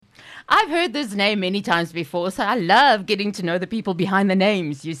I've heard this name many times before, so I love getting to know the people behind the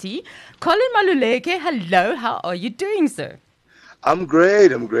names, you see. Collen Maluleke, hello, how are you doing, sir? I'm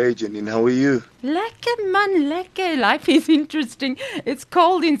great, Janine. How are you? Lekker man, lekker. Life is interesting. It's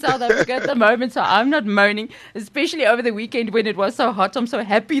cold in South Africa at the moment, so I'm not moaning, especially over the weekend when it was so hot. I'm so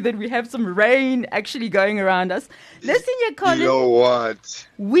happy that we have some rain actually going around us. Listen here, You Collen. know what?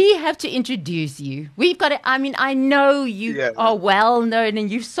 We have to introduce you. We've got to, I know you Yeah. are well known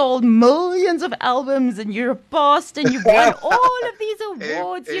and you've sold millions of albums and you're a pastor and you've won all of these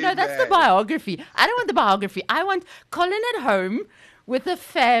awards. You know, that's the Amen. biography. I don't want the biography. I want Collen at home with a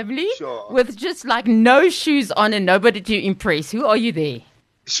family, Sure. with just like no shoes on and nobody to impress. Who are you there?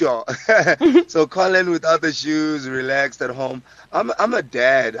 Sure. So Colin without the shoes, relaxed at home. I'm a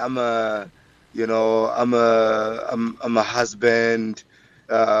dad. I'm a husband.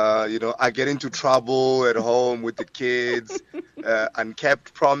 I get into trouble at home with the kids,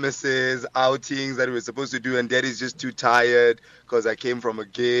 unkept promises, outings that we were supposed to do, and daddy's just too tired because I came from a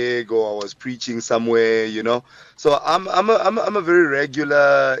gig or I was preaching somewhere. So I'm a very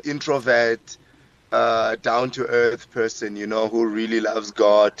regular introvert, down to earth person, who really loves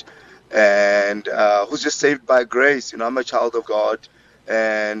God and who's just saved by grace. I'm a child of God,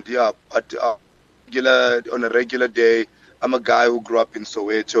 and yeah, but on a regular day, I'm a guy who grew up in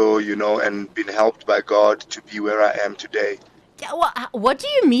Soweto, and been helped by God to be where I am today. Yeah, what do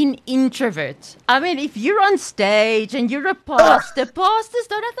you mean introvert? I mean, if you're on stage and you're a pastor, pastors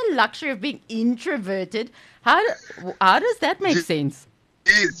don't have the luxury of being introverted. How does that make sense?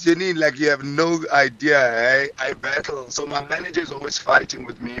 Jeez, Janine, like you have no idea. I battle. So my manager is always fighting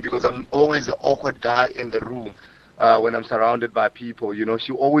with me because I'm always the awkward guy in the room. When I'm surrounded by people,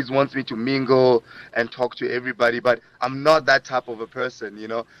 she always wants me to mingle and talk to everybody, but I'm not that type of a person.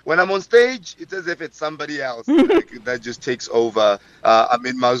 When I'm on stage, it's as if it's somebody else that just takes over. I'm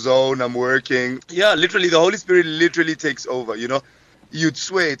in my zone, I'm working. Yeah, literally, the Holy Spirit literally takes over. You'd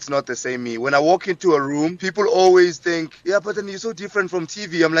swear it's not the same me. When I walk into a room, people always think, yeah, but then you're so different from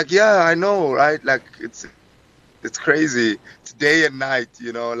TV. I'm like, yeah, I know, right? Like, it's crazy. It's day and night,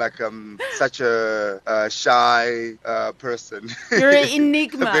 like I'm such a shy person. You're an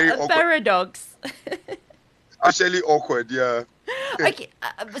enigma, a awkward, paradox. actually awkward, yeah. Okay,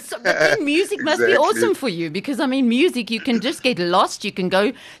 but then music must be awesome for you because, music, you can just get lost. You can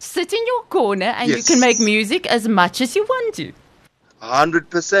go sit in your corner and you can make music as much as you want to.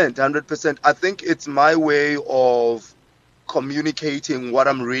 100%, 100%. I think it's my way of communicating what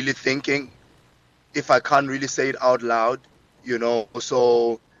I'm really thinking if I can't really say it out loud,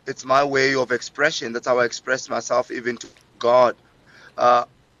 so it's my way of expression. That's how I express myself even to God. I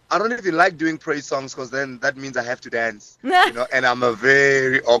don't even like doing praise songs because then that means I have to dance, and I'm a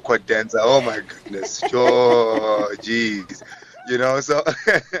very awkward dancer. Oh my goodness, sure, jeez, so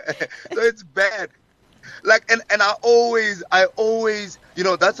so it's bad. Like, and I always,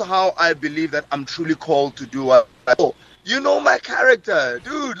 that's how I believe that I'm truly called to do. My character,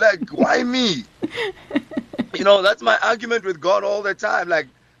 dude, like, why me? That's my argument with God all the time. Like,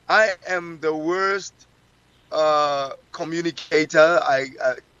 I am the worst communicator.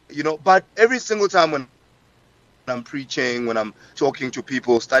 But every single time when I'm preaching, when I'm talking to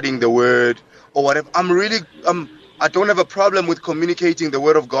people, studying the word or whatever, I don't have a problem with communicating the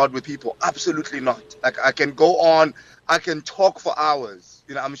word of God with people. Absolutely not. Like, I can go on, I can talk for hours.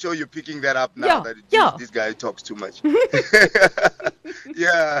 I'm sure you're picking that up now this guy talks too much.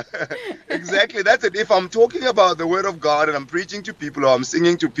 Yeah, exactly. That's it. If I'm talking about the word of God and I'm preaching to people or I'm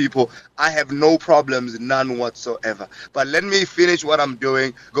singing to people, I have no problems, none whatsoever. But let me finish what I'm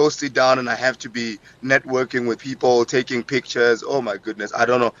doing, go sit down, and I have to be networking with people, taking pictures. Oh my goodness, I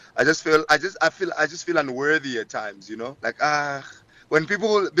don't know. I just feel unworthy at times. Like when people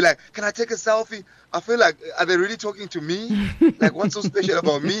will be like, "Can I take a selfie?" I feel like, are they really talking to me? Like, what's so special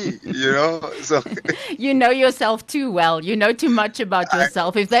about me? So you know yourself too well. You know too much about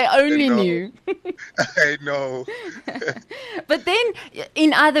yourself. If they only knew. I know. But then,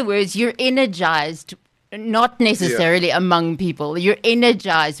 in other words, you're energized, not necessarily among people. You're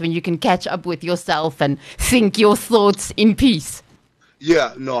energized when you can catch up with yourself and think your thoughts in peace.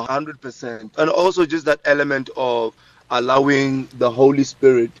 Yeah, no, 100%. And also just that element of allowing the Holy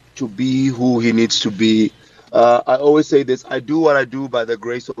Spirit to be who he needs to be. I always say this, I do what I do by the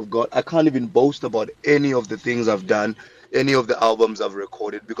grace of God. I can't even boast about any of the things I've done, any of the albums I've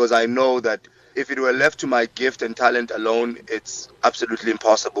recorded, because I know that if it were left to my gift and talent alone, it's absolutely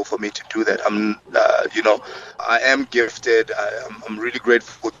impossible for me to do that. I am gifted. I'm really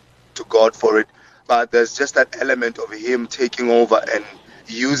grateful to God for it. But there's just that element of him taking over and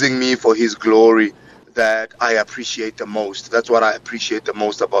using me for his glory that I appreciate the most. That's what I appreciate the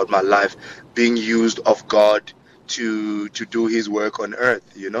most about my life, being used of God to do his work on earth,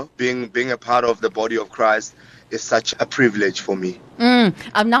 being a part of the body of Christ is such a privilege for me.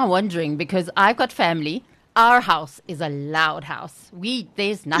 I'm now wondering because I've got family. Our house is a loud house.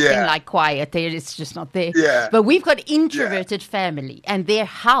 There's nothing Yeah, like quiet there. It's just not there. yeah, But we've got yeah. introverted family, and their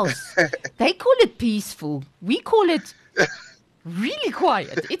house, they call it peaceful. We call it really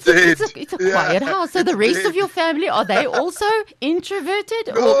quiet. It's a, Dead. it's a, it's a Yeah, quiet house. So it's the rest of dead. your family, are they also introverted,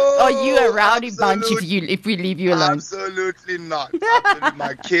 or are you a No, rowdy bunch absolutely. if we leave you alone? Absolutely not. Absolutely.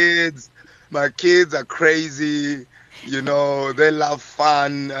 My kids are crazy. They love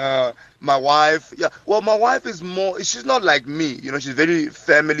fun. My wife, yeah. Well, my wife is more. She's not like me. She's very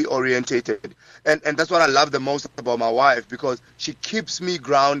family orientated, and that's what I love the most about my wife because she keeps me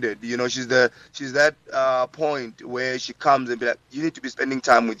grounded. She's that point where she comes and be like, you need to be spending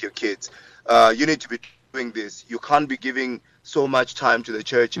time with your kids. You need to be doing this. You can't be giving so much time to the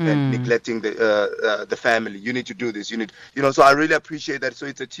church and neglecting the family. You need to do this. So I really appreciate that. So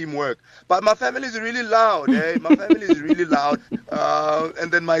it's a teamwork. But my family is really loud. My family is really loud.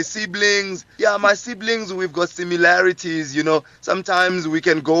 And then my siblings, we've got similarities. Sometimes we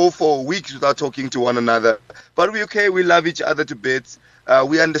can go for weeks without talking to one another. But we're okay. We love each other to bits.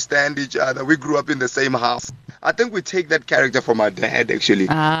 We understand each other. We grew up in the same house. I think we take that character from our dad, actually.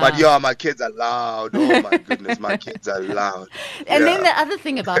 But Ah. yeah, my kids are loud. Oh my goodness, my kids are loud. And then Yeah. the other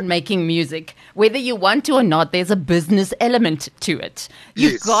thing about making music, whether you want to or not, there's a business element to it.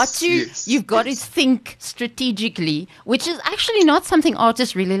 Yes, You've got to yes. think strategically, which is actually not something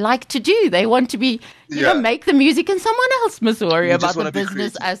artists really like to do. They want to be, Yeah. make the music and someone else must worry You about just the want to be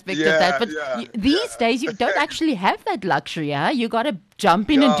business creative. aspect of Yeah, that. But yeah, these days, you don't actually have that luxury, huh? You got to jump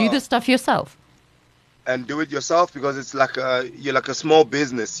in and do yeah. the stuff yourself. And do it yourself because it's like you're like a small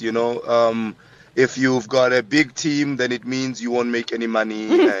business. If you've got a big team, then it means you won't make any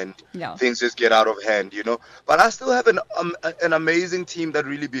money and Yeah. things just get out of hand. But I still have an amazing team that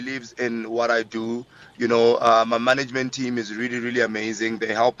really believes in what I do. My management team is really, really amazing.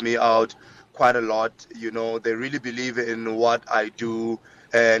 They help me out quite a lot. They really believe in what I do,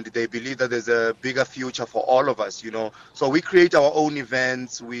 and they believe that there's a bigger future for all of us. So we create our own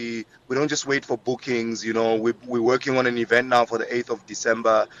events. We don't just wait for bookings. We're working on an event now for the 8th of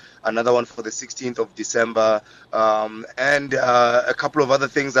December, another one for the 16th of December, and a couple of other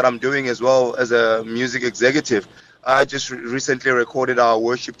things that I'm doing as well as a music executive. I just recently recorded our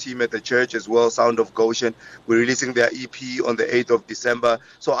worship team at the church as well, Sound of Goshen. We're releasing their EP on the 8th of December.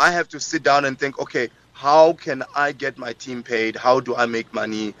 So I have to sit down and think, okay, how can I get my team paid? How do I make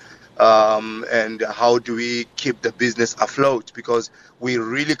money? And how do we keep the business afloat? Because we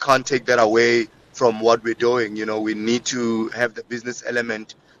really can't take that away from what we're doing. We need to have the business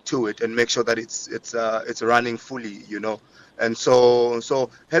element to it and make sure that it's running fully. And so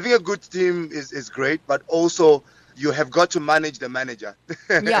having a good team is great, but also you have got to manage the manager.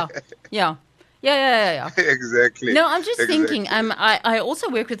 Yeah. Yeah. Yeah. Exactly. No, I'm just thinking. Exactly. I also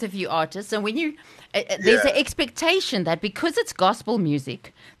work with a few artists, and when there's an Yeah. expectation that because it's gospel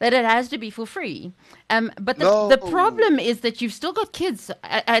music, that it has to be for free. But No. the problem is that you've still got kids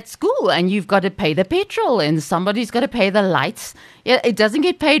at school, and you've got to pay the petrol, and somebody's got to pay the lights. Yeah, it doesn't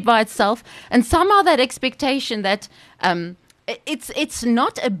get paid by itself, and somehow that expectation that it's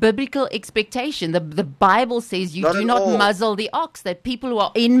not a biblical expectation. The Bible says you Not do at not all. muzzle the ox, that people who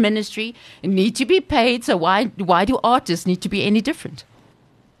are in ministry need to be paid. So why do artists need to be any different?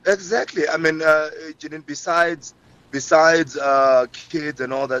 Exactly. I mean, besides kids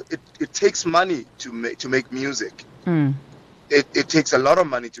and all that, it takes money to make music. It takes a lot of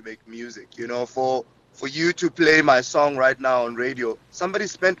money to make music. For you to play my song right now on radio, somebody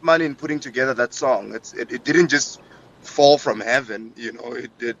spent money in putting together that song. It didn't just fall from heaven.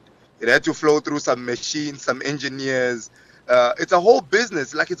 It had to flow through some machines, some engineers. It's a whole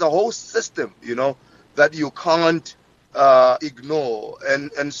business, like it's a whole system, that you can't ignore.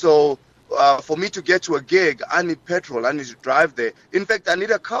 And so for me to get to a gig, I need petrol. I need to drive there. In fact, I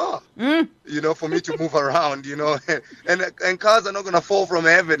need a car, for me to move around, and cars are not going to fall from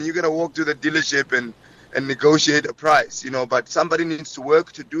heaven. You're going to walk to the dealership and negotiate a price, but somebody needs to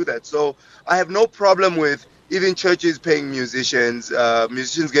work to do that. So I have no problem with even churches paying musicians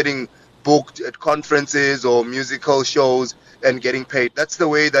getting booked at conferences or musical shows and getting paid. That's the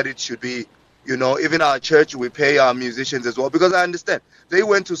way that it should be. Even our church, we pay our musicians as well, because I understand they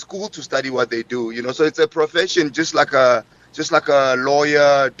went to school to study what they do. So it's a profession, just like a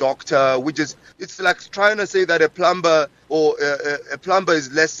lawyer, doctor. It's like trying to say that a plumber or a plumber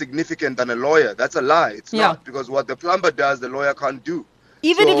is less significant than a lawyer. That's a lie. It's Yeah. not, because what the plumber does, the lawyer can't do.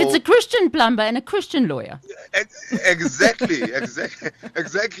 Even if it's a Christian plumber and a Christian lawyer. Exactly.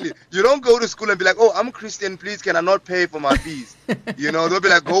 You don't go to school and be like, oh, I'm Christian, please, can I not pay for my fees? They'll be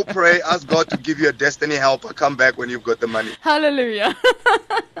like, go pray, ask God to give you a destiny helper, come back when you've got the money. Hallelujah.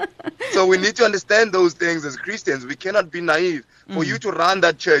 So we need to understand those things as Christians. We cannot be naive. For you to run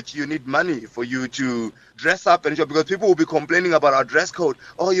that church, you need money. For you to dress up and shop, because people will be complaining about our dress code.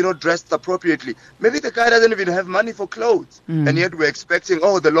 Oh, you're not dressed appropriately. Maybe the guy doesn't even have money for clothes. And yet we're expecting,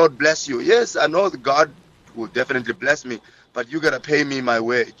 oh, the Lord bless you. Yes, I know God will definitely bless me, but you got to pay me my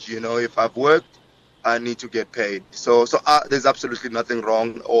wage. If I've worked, I need to get paid. So there's absolutely nothing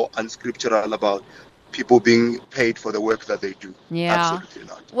wrong or unscriptural about people being paid for the work that they do. Yeah. Absolutely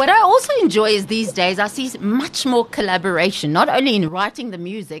not. What I also enjoy is these days I see much more collaboration, not only in writing the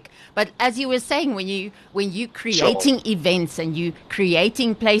music, but as you were saying, when you creating events and you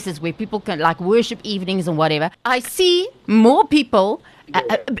creating places where people can, like worship evenings and whatever, I see more people.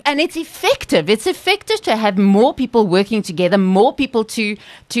 And it's effective. It's effective to have more people working together, more people to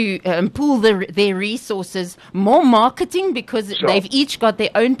pool their resources, more marketing, because they've each got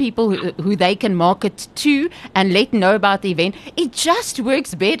their own people who they can market to and let know about the event. It just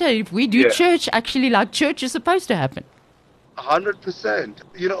works better if we do church actually like church is supposed to happen.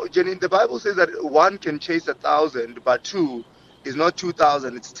 100%. Jenny, the Bible says that one can chase 1,000, but two is not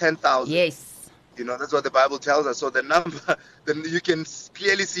 2,000, it's 10,000. Yes. That's what the Bible tells us. So the number, then you can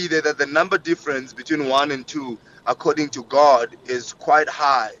clearly see there that the number difference between 1 and 2, according to God, is quite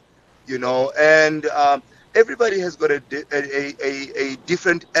high. And everybody has got a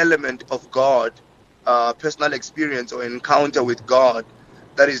different element of God, personal experience or encounter with God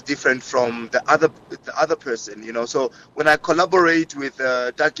that is different from the other person. So when I collaborate with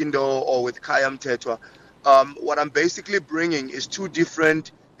Takindo or with Kayam Tetwa, what I'm basically bringing is two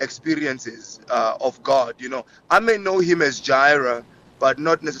different experiences of God. I may know him as Jireh, but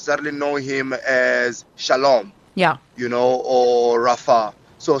not necessarily know him as Shalom. Yeah. Or Rapha.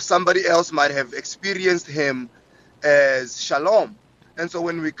 So somebody else might have experienced him as Shalom. And so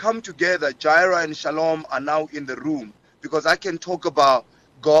when we come together, Jireh and Shalom are now in the room, because I can talk about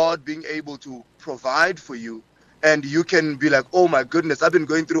God being able to provide for you. And you can be like, oh my goodness, I've been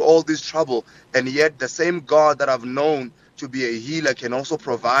going through all this trouble. And yet the same God that I've known to be a healer can also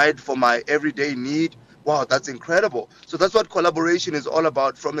provide for my everyday need. Wow, that's incredible. So that's what collaboration is all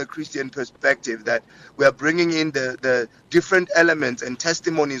about from a Christian perspective, that we are bringing in the different elements and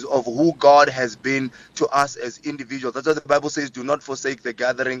testimonies of who God has been to us as individuals. That's what the Bible says, do not forsake the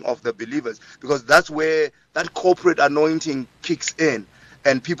gathering of the believers, because that's where that corporate anointing kicks in.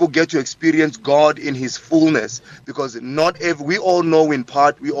 And people get to experience God in his fullness, because we all know in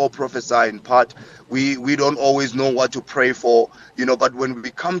part, we all prophesy in part. We don't always know what to pray for, but when we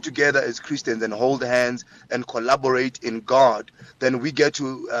come together as Christians and hold hands and collaborate in God, then we get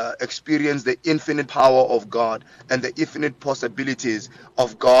to experience the infinite power of God and the infinite possibilities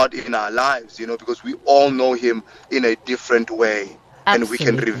of God in our lives, because we all know him in a different way. And we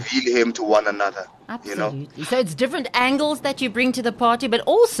can reveal him to one another. Absolutely. So it's different angles that you bring to the party, but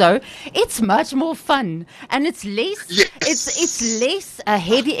also it's much more fun, and it's less. Yes. It's less a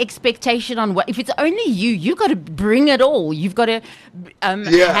heavy expectation on what. If it's only you got to bring it all. You've got to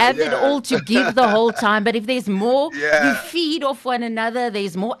have it all to give the whole time. But if there's more, you feed off one another.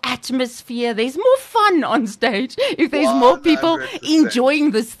 There's more atmosphere. There's more fun on stage. If there's more people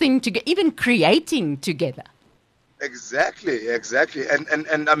enjoying this thing together, even creating together. Exactly.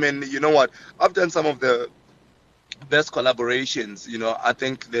 And I mean, you know what? I've done some of the best collaborations. I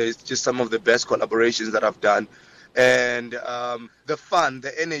think there's just some of the best collaborations that I've done. And the fun,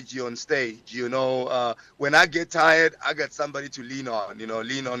 the energy on stage, when I get tired, I got somebody to lean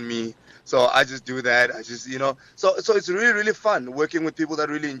on me. So I just do that. So it's really, really fun working with people that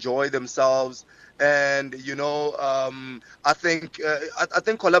really enjoy themselves. And, I think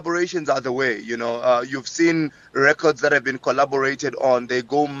collaborations are the way, you've seen records that have been collaborated on. They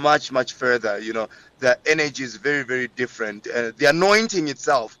go much, much further. The energy is very, very different. The anointing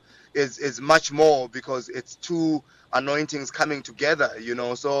itself is much more, because it's two anointings coming together,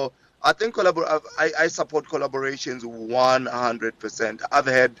 So I think I support collaborations 100%. I've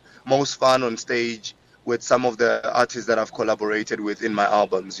had most fun on stage with some of the artists that I've collaborated with in my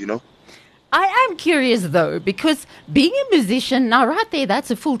albums, I am curious, though, because being a musician, now right there, that's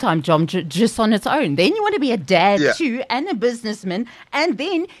a full-time job just on its own. Then you want to be a dad, too, and a businessman, and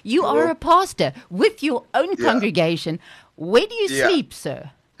then you are a pastor with your own congregation. Where do you sleep, sir?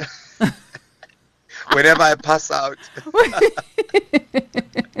 Whenever I pass out. Whenever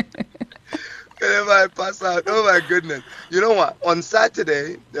I pass out. Oh, my goodness. You know what? On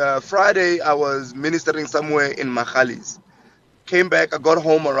Friday, I was ministering somewhere in Machalis. came back. I got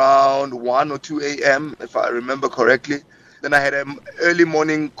home around 1 or 2 a.m., if I remember correctly. Then I had an early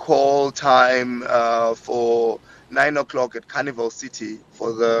morning call time for 9 o'clock at Carnival City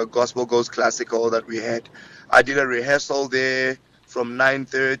for the Gospel Goes Classical that we had. I did a rehearsal there from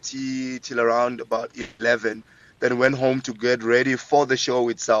 9:30 till around about 11. Then went home to get ready for the show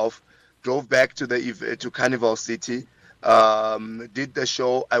itself. Drove back to Carnival City. Did the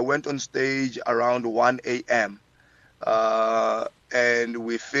show. I went on stage around 1 a.m. And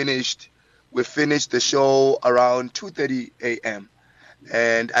we finished the show around 2:30 a.m.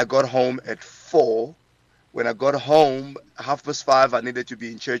 And I got home at 4. When I got home, 5:30, I needed to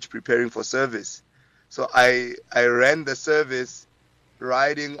be in church preparing for service. So I ran the service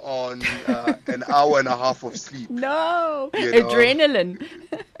riding on an hour and a half of sleep. No, adrenaline.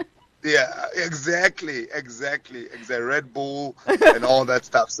 Yeah, exactly. Red Bull and all that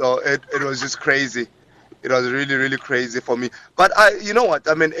stuff. So it was just crazy. It was really, really crazy for me. But you know what?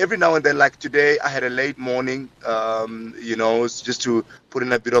 I mean, every now and then, like today, I had a late morning, it's just to put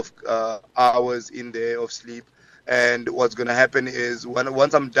in a bit of hours in there of sleep. And what's going to happen is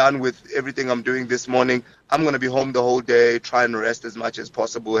once I'm done with everything I'm doing this morning, I'm going to be home the whole day, try and rest as much as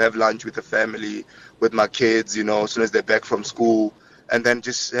possible, have lunch with the family, with my kids, as soon as they're back from school, and then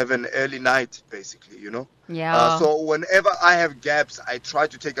just have an early night, basically, Yeah. So whenever I have gaps, I try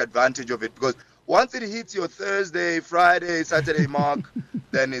to take advantage of it, because once it hits your Thursday, Friday, Saturday mark,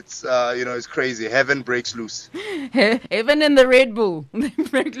 then it's, it's crazy. Heaven breaks loose. Heaven in the Red Bull.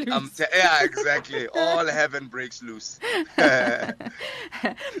 Break loose. Yeah, exactly. All heaven breaks loose. I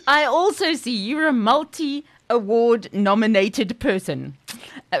also see you're a multi-award nominated person.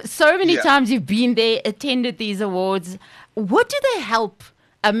 So many times you've been there, attended these awards. What do they help?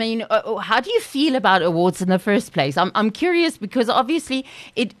 I mean, how do you feel about awards in the first place? I'm curious, because obviously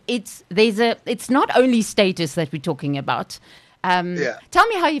it's not only status that we're talking about. Tell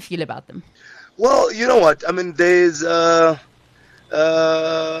me how you feel about them. Well, you know what? I mean, there's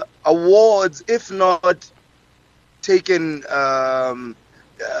awards, if not taken,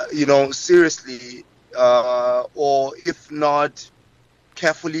 seriously, or if not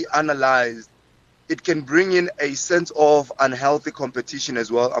carefully analyzed, it can bring in a sense of unhealthy competition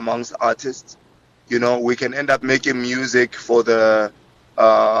as well amongst artists. We can end up making music for the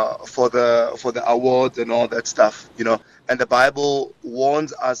awards and all that stuff. And the Bible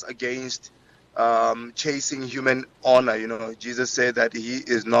warns us against chasing human honor. Jesus said that he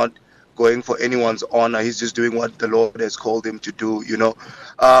is not going for anyone's honor. He's just doing what the Lord has called him to do.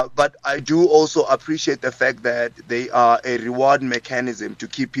 But I do also appreciate the fact that they are a reward mechanism to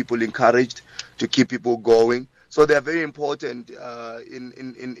keep people encouraged, to keep people going. So they're very important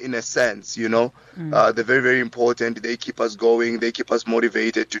in a sense, They're very, very important. They keep us going. They keep us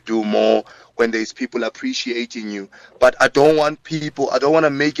motivated to do more when there's people appreciating you. But I don't want to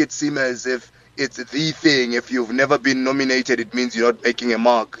make it seem as if it's the thing. If you've never been nominated, it means you're not making a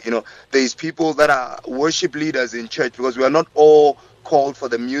mark. There's people that are worship leaders in church, because we are not all called for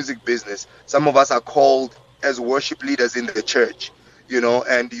the music business. Some of us are called as worship leaders in the church.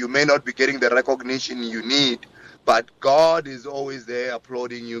 And you may not be getting the recognition you need, but God is always there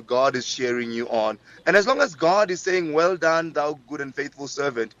applauding you. God is cheering you on. And as long as God is saying, well done, thou good and faithful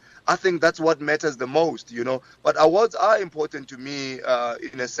servant, I think that's what matters the most, But awards are important to me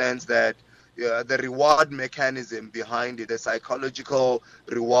in a sense that the reward mechanism behind it, the psychological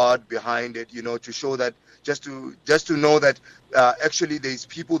reward behind it, to show that just to know that actually there's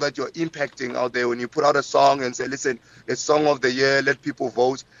people that you're impacting out there. When you put out a song and say, listen, it's Song of the Year, let people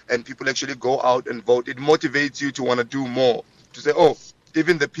vote, and people actually go out and vote, it motivates you to want to do more, to say, oh,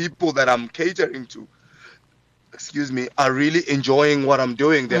 even the people that I'm catering to, are really enjoying what I'm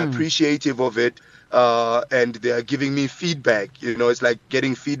doing. They're appreciative of it. And they are giving me feedback. It's like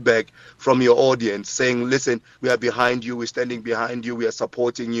getting feedback from your audience saying, listen, we are behind you. We're standing behind you. We are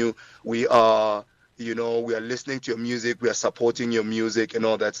supporting you. We are listening to your music. We are supporting your music and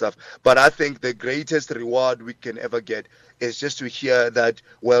all that stuff. But I think the greatest reward we can ever get is just to hear that,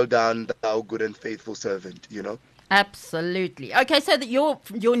 well done, thou good and faithful servant, Absolutely. Okay, so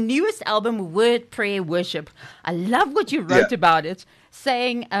your newest album, Word, Prayer, Worship, I love what you wrote about it,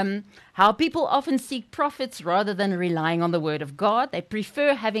 saying how people often seek prophets rather than relying on the word of God. They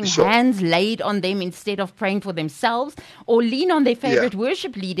prefer having hands laid on them instead of praying for themselves, or lean on their favorite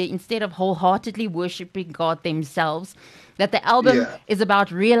worship leader instead of wholeheartedly worshiping God themselves. That the album is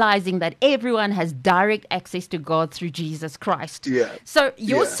about realizing that everyone has direct access to God through Jesus Christ. So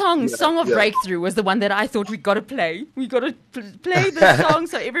your song of Breakthrough, was the one that I thought we got to play. We got to play the song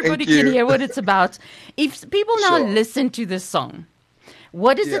so everybody can hear what it's about. If people now listen to this song,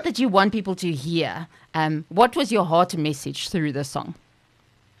 What is it that you want people to hear? What was your heart message through the song?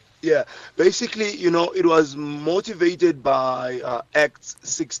 Yeah, basically, it was motivated by Acts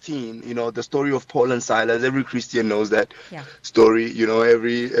 16, the story of Paul and Silas. Every Christian knows that story,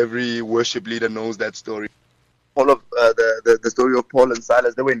 every worship leader knows that story. All of the story of Paul and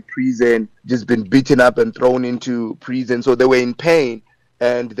Silas, they were in prison, just been beaten up and thrown into prison. So they were in pain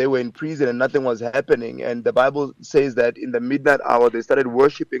and they were in prison and nothing was happening. And the Bible says that in the midnight hour, they started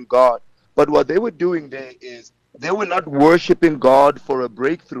worshiping God. But what they were doing there is they were not worshiping God for a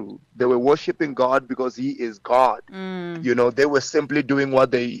breakthrough. They were worshiping God because He is God. They were simply doing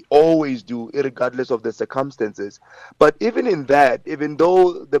what they always do, regardless of the circumstances. But even in that, even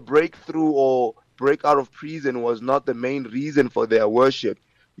though the breakthrough or break out of prison was not the main reason for their worship,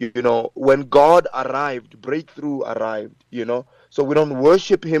 when God arrived, breakthrough arrived, So we don't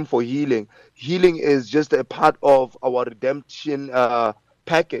worship Him for healing. Healing is just a part of our redemption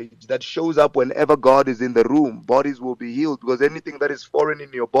package that shows up whenever God is in the room. Bodies will be healed because anything that is foreign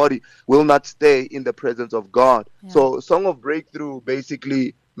in your body will not stay in the presence of God. So Song of Breakthrough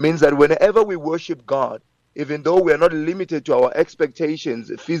basically means that whenever we worship God, even though we are not limited to our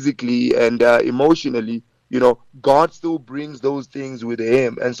expectations physically and emotionally, God still brings those things with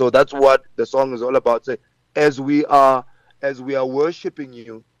Him. And so that's what the song is all about. Say, as we are worshiping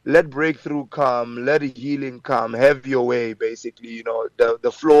You, let breakthrough come, let healing come, have Your way, basically.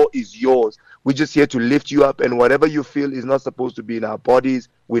 The floor is yours. We're just here to lift You up, and whatever you feel is not supposed to be in our bodies,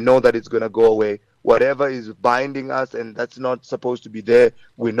 we know that it's going to go away. Whatever is binding us and that's not supposed to be there,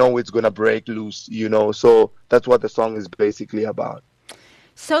 we know it's going to break loose, So that's what the song is basically about.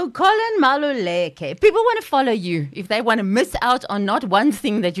 So, Collen Maluleke, people want to follow you. If they want to miss out on not one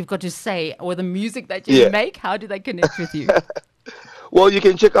thing that you've got to say or the music that you make, how do they connect with you? Well, you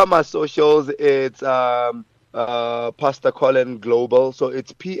can check out my socials. It's Pastor Collen Global. So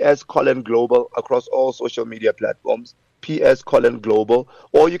it's PS Collen Global across all social media platforms. PS Collen Global.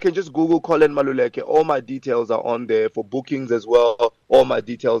 Or you can just Google Collen Maluleke. All my details are on there for bookings as well. All my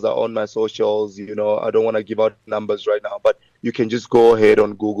details are on my socials. I don't want to give out numbers right now, but you can just go ahead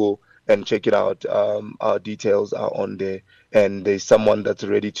on Google and check it out. Our details are on there. And there's someone that's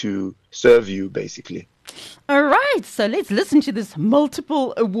ready to serve you, basically. All right, so let's listen to this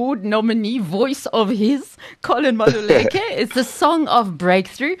multiple award nominee voice of his, Collen Maluleke. It's the Song of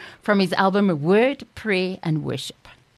Breakthrough from his album Word, Prayer and Worship.